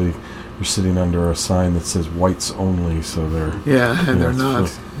actually, they're sitting under a sign that says whites only, so they're... Yeah, and they're not.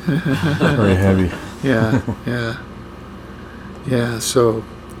 Very heavy. Yeah, so...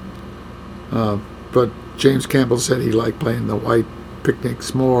 but James Campbell said he liked playing the white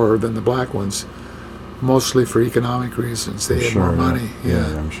picnics more than the black ones, mostly for economic reasons. They had more money.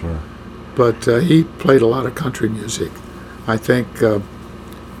 Yeah, I'm sure. But he played a lot of country music. I think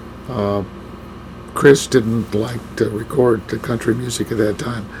Chris didn't like to record the country music at that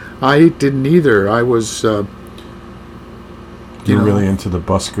time. I didn't either. I was You're really into the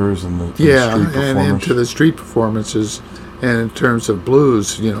buskers and the street performers. And into the street performances. And in terms of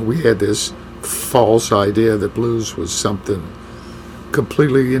blues, we had this false idea that blues was something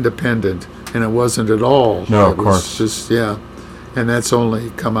completely independent, and it wasn't at all. No, it of course. was just, and that's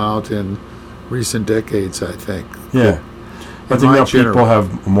only come out in recent decades, I think. Yeah. I think now people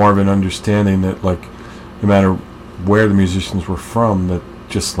have more of an understanding that, like, no matter where the musicians were from, that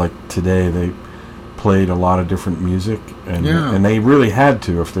just like today, they played a lot of different music, and they really had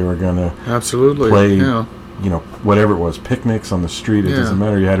to if they were going to play, whatever it was, picnics on the street. It doesn't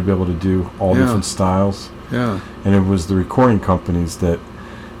matter. You had to be able to do all different styles. Yeah. And it was the recording companies that,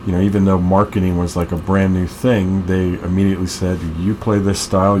 even though marketing was like a brand new thing, they immediately said, you play this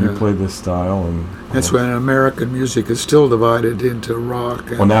style, you play this style. And that's when American music is still divided into rock.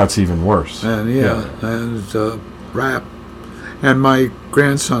 Well, now it's even worse. And and rap. And my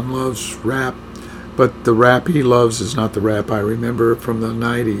grandson loves rap, but the rap he loves is not the rap I remember from the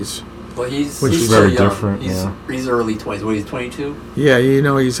 90s. Well, he's very so young. different. He's early 20s. What, he's 22? Yeah,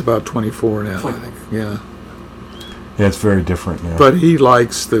 he's about 24 now, I think. Yeah. Yeah, it's very different now. But he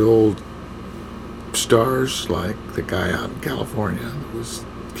likes the old stars, like the guy out in California who was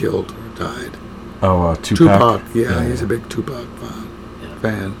killed or died. Oh, Tupac. Yeah, he's a big Tupac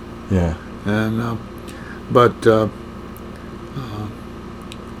fan. Yeah. And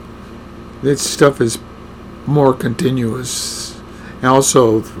this stuff is more continuous.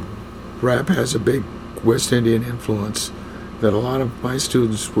 Also, rap has a big West Indian influence that a lot of my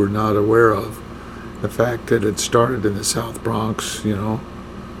students were not aware of. The fact that it started in the South Bronx, and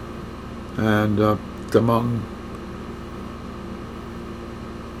among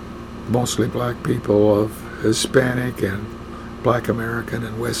mostly black people of Hispanic and Black American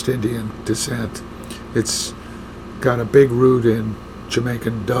and West Indian descent. It's got a big root in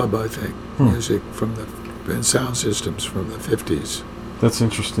Jamaican dub, I think, music and sound systems from the 50s. That's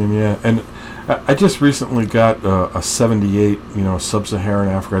interesting, yeah. And I just recently got a 78, Sub-Saharan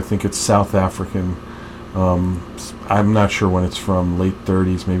Africa. I think it's South African. I'm not sure when it's from, late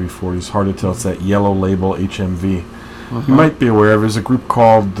 30s, maybe 40s. Hard to tell. It's that yellow label, HMV. You might be aware of it. There's a group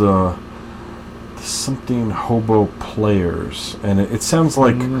called something Hobo Players. And it sounds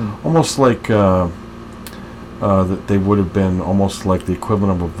like, almost like that they would have been almost like the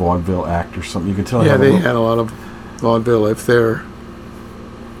equivalent of a vaudeville act or something. You can tell. Yeah, they had a lot of vaudeville. If they're...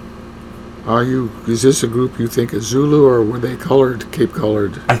 Is this a group you think is Zulu, or were they Cape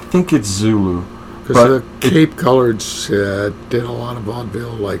Colored? I think it's Zulu. Because the Cape Coloreds did a lot of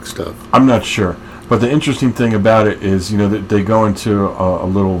vaudeville-like stuff. I'm not sure. But the interesting thing about it is, that they go into a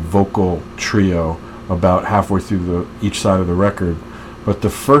little vocal trio about halfway through each side of the record. But the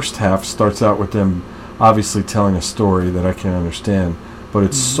first half starts out with them obviously telling a story that I can't understand. But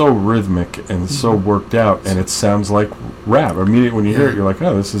it's so rhythmic and so worked out, and it sounds like rap. Immediately when you hear it, you're like,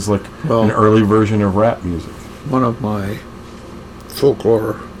 oh, this is like an early version of rap music. One of my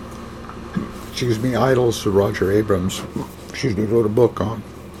folklore, idols, Roger Abrams, wrote a book on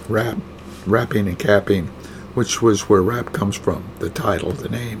rapping and capping, which was where rap comes from, the title, the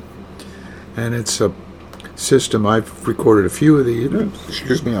name. And it's a system. I've recorded a few of these.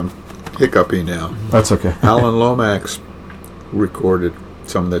 I'm hiccuping now. That's okay. Alan Lomax recorded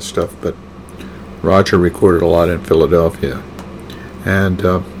some of that stuff, but Roger recorded a lot in Philadelphia. And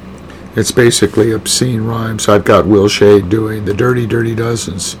it's basically obscene rhymes. I've got Will Shade doing the Dirty Dirty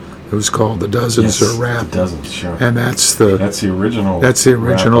Dozens. It was called The Dozens or Rap. The Dozens, sure. And that's the original. That's the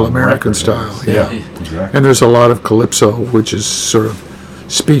original American style. Yeah, exactly. And there's a lot of calypso, which is sort of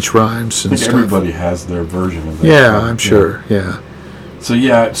speech rhymes and I think stuff. everybody has their version of that. Yeah, I'm sure. Yeah.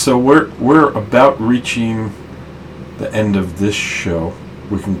 So we're about reaching the end of this show.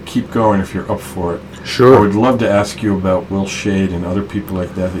 We can keep going if you're up for it. Sure. I would love to ask you about Will Shade and other people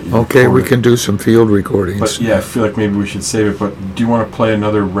like that you Okay, recorded. we can do some field recordings. But yeah, I feel like maybe we should save it. But do you want to play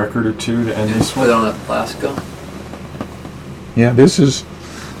another record or two to end this one? Put on Alaska. Yeah, this is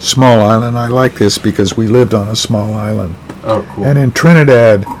Small Island. I like this because we lived on a small island. Oh, cool. And in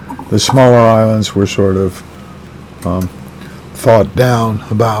Trinidad, the smaller islands were sort of thought down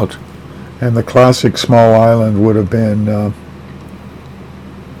about. And the classic small island would have been a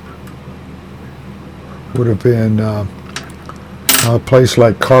place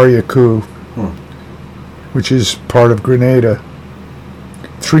like Carriacou, which is part of Grenada,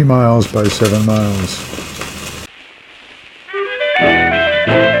 3 miles by 7 miles.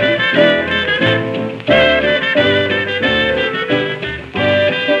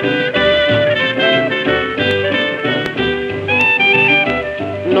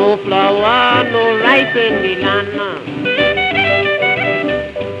 No flower, no rice in the land.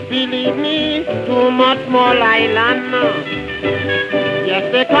 Believe me, too much more island.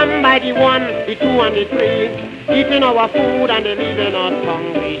 they come by the 1, the 2, and the 3, eating our food and they leaving us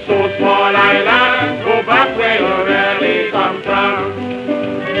hungry. So small island, go back where you really come from.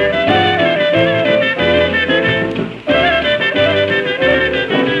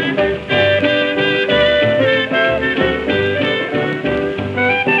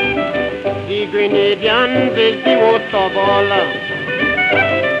 Grenadians is the most of all.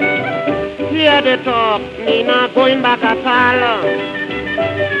 Hear the talk, me not going back at all.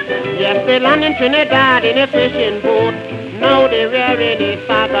 Yes, they land in Trinidad in a fishing boat. Now they wearing a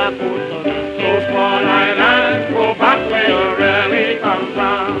saga coat. So small island, go back where you really come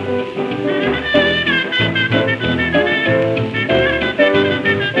from.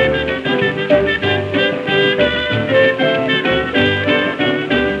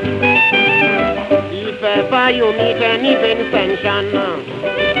 You meet any Vincentian,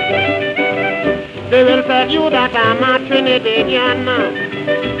 they will tell you that I'm a Trinidadian.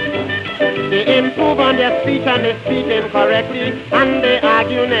 They improve on their speech and they speak incorrectly, and they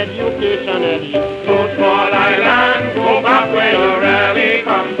argue in educationally. So small island, go back where you really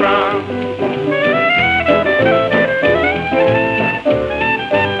come from.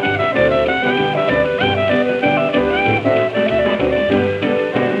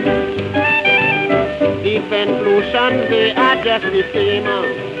 Conclusions, they are just the same.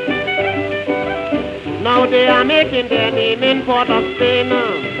 Now they are making their name in Port of Spain.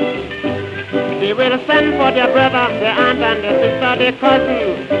 They will send for their brother, their aunt and their sister, their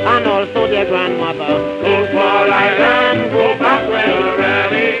cousin, and also their grandmother. So small island, go back where you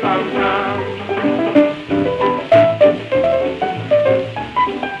really come from.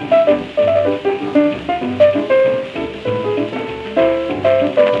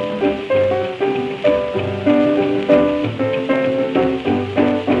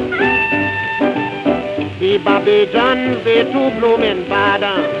 Barbadians, they too bloomin' bad.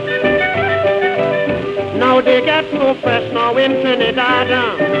 Now they get so fresh now in Trinidad.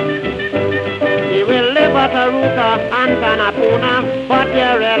 They will live at Aruca and Tanapuna, but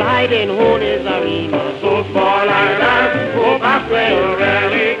their real hiding hole is Arena. So small island, go back where you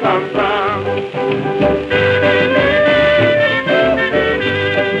really come from.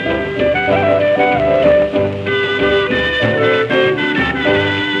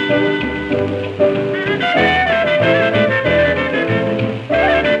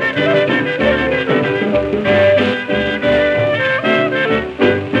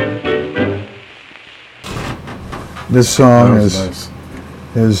 This song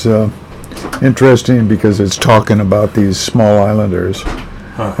is interesting because it's talking about these small islanders.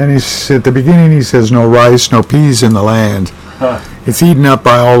 And he's at the beginning he says no rice, no peas in the land. It's eaten up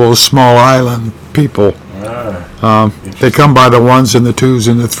by all those small island people. They come by the 1s and the 2s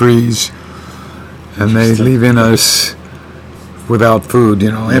and the 3s, and they leaving us without food,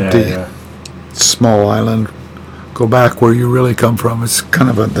 empty. Yeah. Small island. Go back where you really come from. It's kind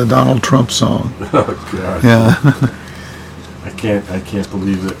of the Donald Trump song. Oh God. Yeah. I can't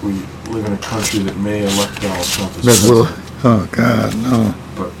believe that we live in a country that may elect Donald Trump as But president. oh God, no.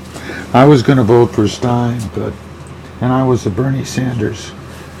 But I was going to vote for Stein, and I was a Bernie Sanders.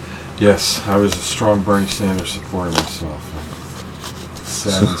 yes, I was a strong Bernie Sanders supporter myself. It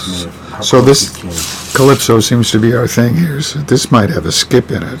saddens me of how So close this he came. Calypso seems to be our thing here. So this might have a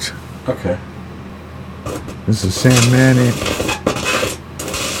skip in it. Okay. This is Sam Manny.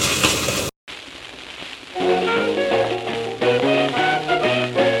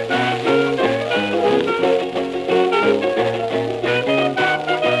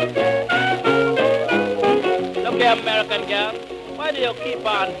 American girl, why do you keep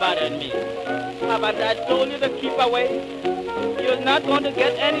on bothering me? Haven't I told you to keep away? You're not going to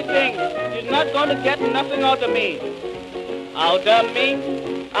get anything. You're not going to get nothing out of me. Out of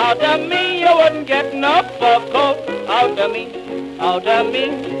me, out of me, you wouldn't get no fur coat. Out of me, out of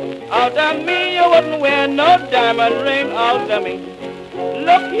me, out of me, you wouldn't wear no diamond ring. Out of me.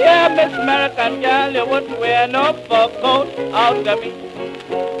 Look here, Miss American girl, you wouldn't wear no fur coat. Out of me.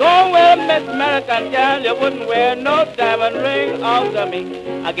 Go wear Miss American girl, you wouldn't wear no diamond ring out of me.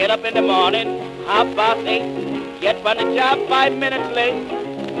 I get up in the morning, 8:30, get from the job 5 minutes late.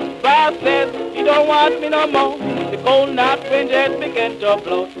 Boss says he don't want me no more. The cold north wind just begin to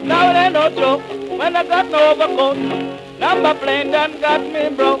blow. Now it ain't no joke when I got no overcoat. Now my plane done got me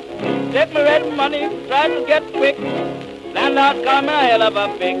broke. Take my red money, try to get quick. Landlord call me a hell of a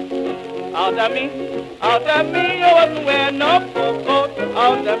fix. Out of me, you wouldn't wear no coat.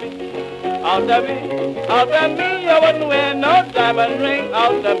 Out of me, out of me, out of me, you wouldn't wear no diamond ring.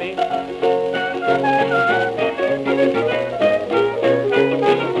 Out of me.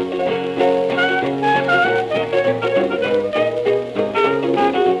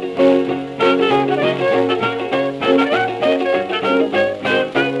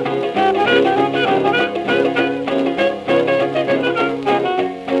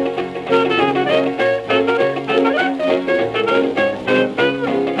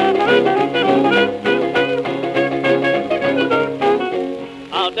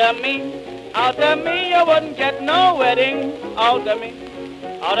 of me, out of me, you wouldn't get no wedding. Out of me,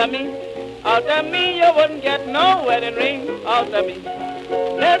 out of me, out of me, you wouldn't get no wedding ring. Out of me.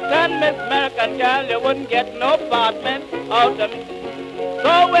 Listen, Miss American girl, you wouldn't get no apartment. Out of me.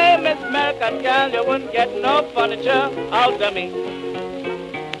 Go away, Miss American girl, you wouldn't get no furniture. Out of me.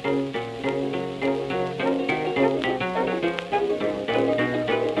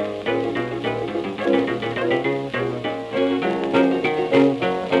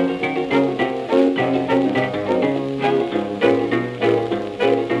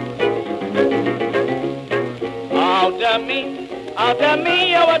 Out of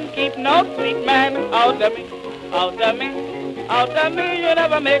me, you wouldn't keep no sweet man. Out of me, out of me, out of me, you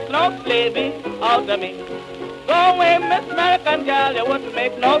never make no slavey. Out of me. Go away, Miss American girl, you wouldn't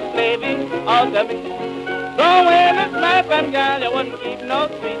make no slavey. Out of me. Go away, Miss American girl, you wouldn't keep no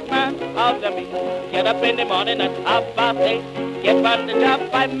sweet man. Out of me. Get up in the morning at 8:30. Get on the job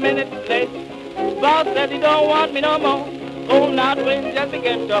 5 minutes late. Boss said he don't want me no more. Cold north wind just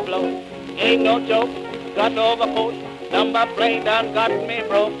begin to blow. Ain't no joke, got overcoat. Number plate done got me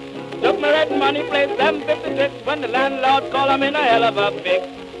broke. Took my red money plate, 756. When the landlord called, I'm in a hell of a fix.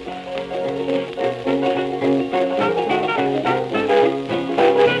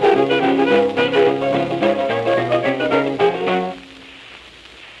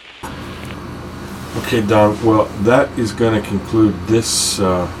 Okay, Don. Well, that is going to conclude this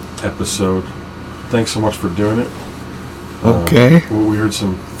episode. Thanks so much for doing it. Okay. We heard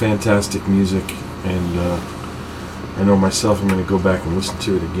some fantastic music, and I know myself, I'm going to go back and listen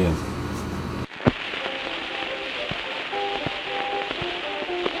to it again.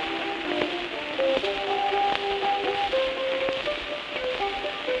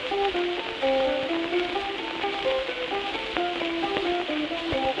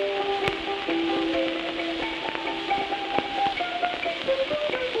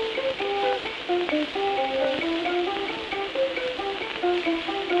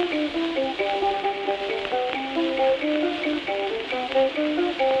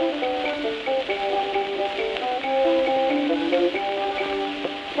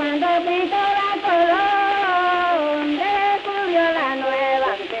 Cuando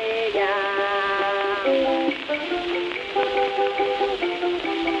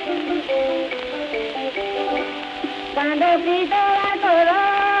gritó la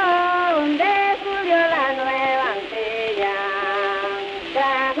Colón, descubrió la nueva Antilla.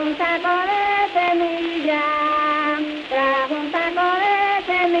 Trajo un saco de semilla, trajo un saco de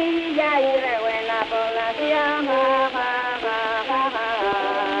semilla y regó en la población. Ja, ja, ja, ja, ja.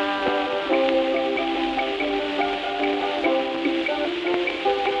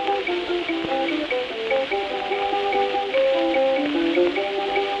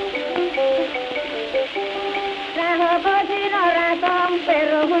 Trajo cochino, ratón,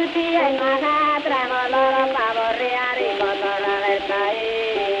 perro, julpía y maja, trajo loro, pavo, real y cotorra del país.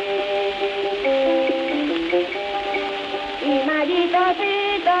 Y mallito,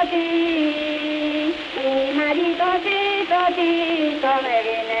 tito, me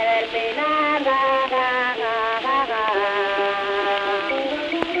vine del Pinar, ja, ja, ja, ja, ja.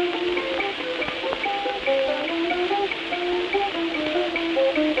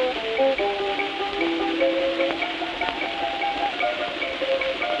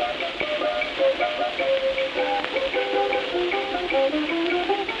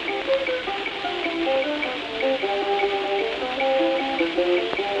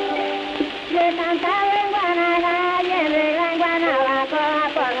 Yo he cantado en Guanaja y en Regla en Guanabacoa,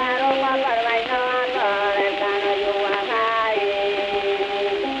 por Garugua, por Bainoa, por el Cano y Uhuacay.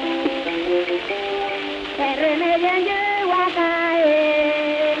 En Remedio en Yuhuacay,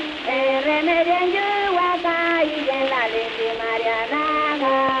 en Remedio en Yuhuacay y en la Lindy Mariana, ja, ja,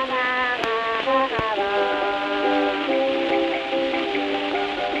 ja, ja, ja, ja.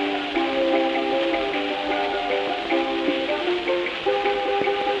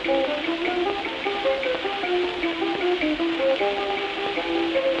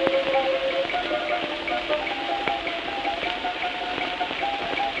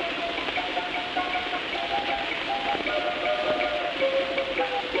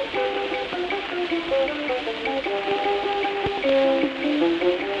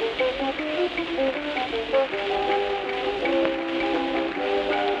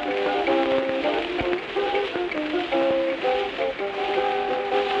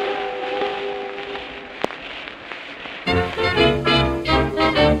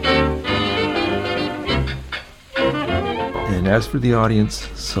 And as for the audience,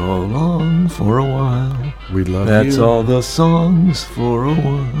 so long for a while. We love That's you. all the songs for a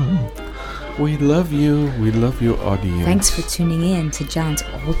while. We love you. We love you, audience. Thanks for tuning in to John's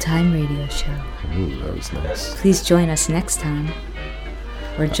Old Time Radio Show. Ooh, that was nice. Please join us next time,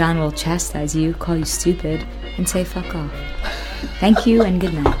 where John will chastise you, call you stupid, and say fuck off. Thank you and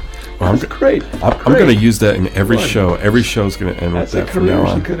good night. Well, That's great. I'm going to use that in every show. Every show's going to end with that from now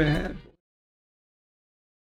on. That's a career she could have had.